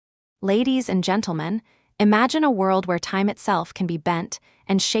Ladies and gentlemen, imagine a world where time itself can be bent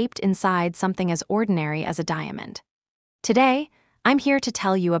and shaped inside something as ordinary as a diamond. Today, I'm here to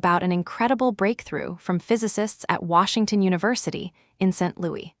tell you about an incredible breakthrough from physicists at Washington University in St.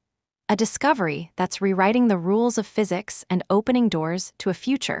 Louis. A discovery that's rewriting the rules of physics and opening doors to a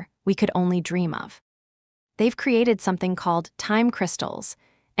future we could only dream of. They've created something called time crystals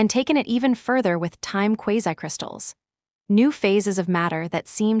and taken it even further with time quasicrystals, new phases of matter that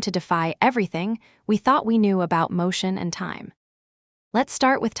seem to defy everything we thought we knew about motion and time. Let's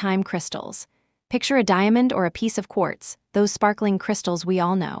start with time crystals. Picture a diamond or a piece of quartz, those sparkling crystals we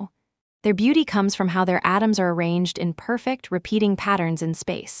all know. Their beauty comes from how their atoms are arranged in perfect, repeating patterns in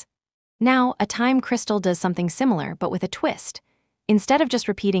space. Now, a time crystal does something similar, but with a twist. Instead of just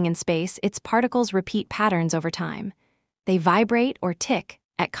repeating in space, its particles repeat patterns over time. They vibrate or tick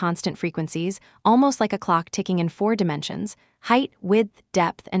at constant frequencies, almost like a clock ticking in 4 dimensions: height, width,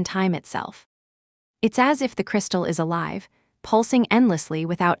 depth, and time itself. It's as if the crystal is alive, pulsing endlessly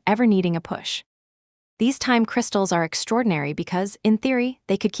without ever needing a push. These time crystals are extraordinary because, in theory,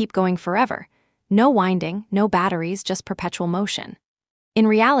 they could keep going forever. No winding, no batteries, just perpetual motion. In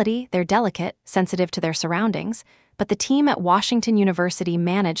reality, they're delicate, sensitive to their surroundings, but the team at Washington University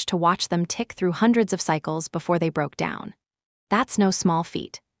managed to watch them tick through hundreds of cycles before they broke down. That's no small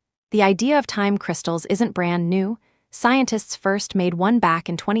feat. The idea of time crystals isn't brand new. Scientists first made one back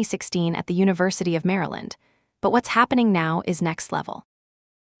in 2016 at the University of Maryland. But what's happening now is next level.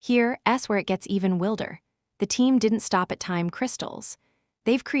 Here's where it gets even wilder. The team didn't stop at time crystals.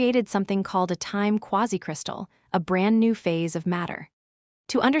 They've created something called a time quasicrystal, a brand new phase of matter.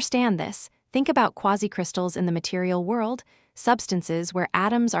 To understand this, think about quasicrystals in the material world, substances where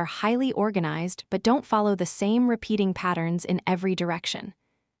atoms are highly organized but don't follow the same repeating patterns in every direction.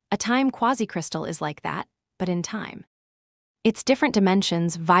 A time quasicrystal is like that, but in time. Its different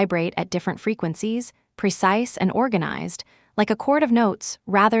dimensions vibrate at different frequencies, precise and organized, like a chord of notes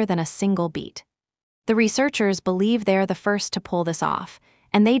rather than a single beat. The researchers believe they're the first to pull this off,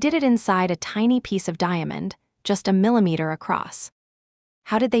 and they did it inside a tiny piece of diamond, just a millimeter across.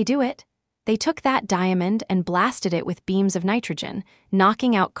 How did they do it? They took that diamond and blasted it with beams of nitrogen,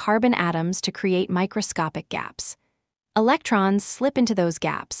 knocking out carbon atoms to create microscopic gaps. Electrons slip into those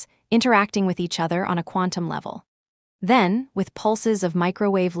gaps, interacting with each other on a quantum level. Then, with pulses of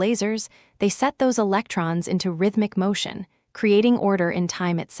microwave lasers, they set those electrons into rhythmic motion, creating order in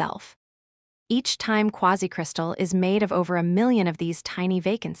time itself. Each time quasicrystal is made of over 1 million of these tiny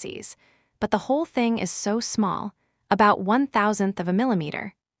vacancies, but the whole thing is so small, about 1/1000th of a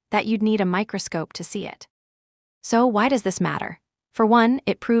millimeter, that you'd need a microscope to see it. So why does this matter? For one,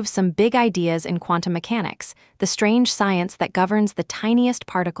 it proves some big ideas in quantum mechanics, the strange science that governs the tiniest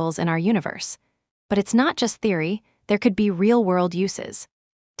particles in our universe. But it's not just theory, there could be real-world uses.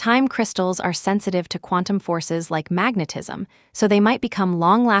 Time crystals are sensitive to quantum forces like magnetism, so they might become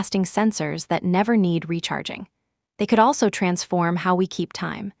long-lasting sensors that never need recharging. They could also transform how we keep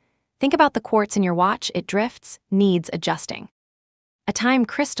time. Think about the quartz in your watch, it drifts, needs adjusting. A time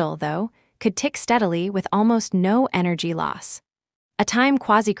crystal, though, could tick steadily with almost no energy loss. A time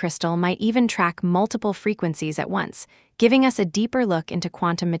quasicrystal might even track multiple frequencies at once, giving us a deeper look into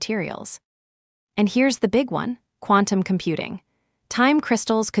quantum materials. And here's the big one: quantum computing. Time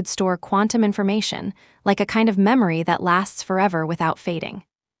crystals could store quantum information, like a kind of memory that lasts forever without fading.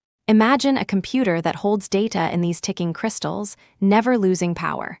 Imagine a computer that holds data in these ticking crystals, never losing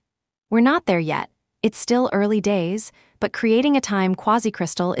power. We're not there yet. It's still early days, but creating a time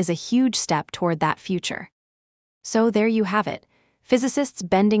quasicrystal is a huge step toward that future. So there you have it. Physicists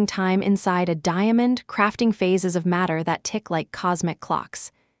bending time inside a diamond, crafting phases of matter that tick like cosmic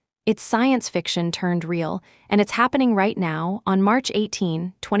clocks. It's science fiction turned real, and it's happening right now on March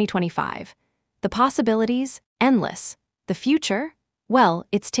 18, 2025. The possibilities? Endless. The future? Well,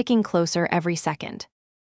 it's ticking closer every second.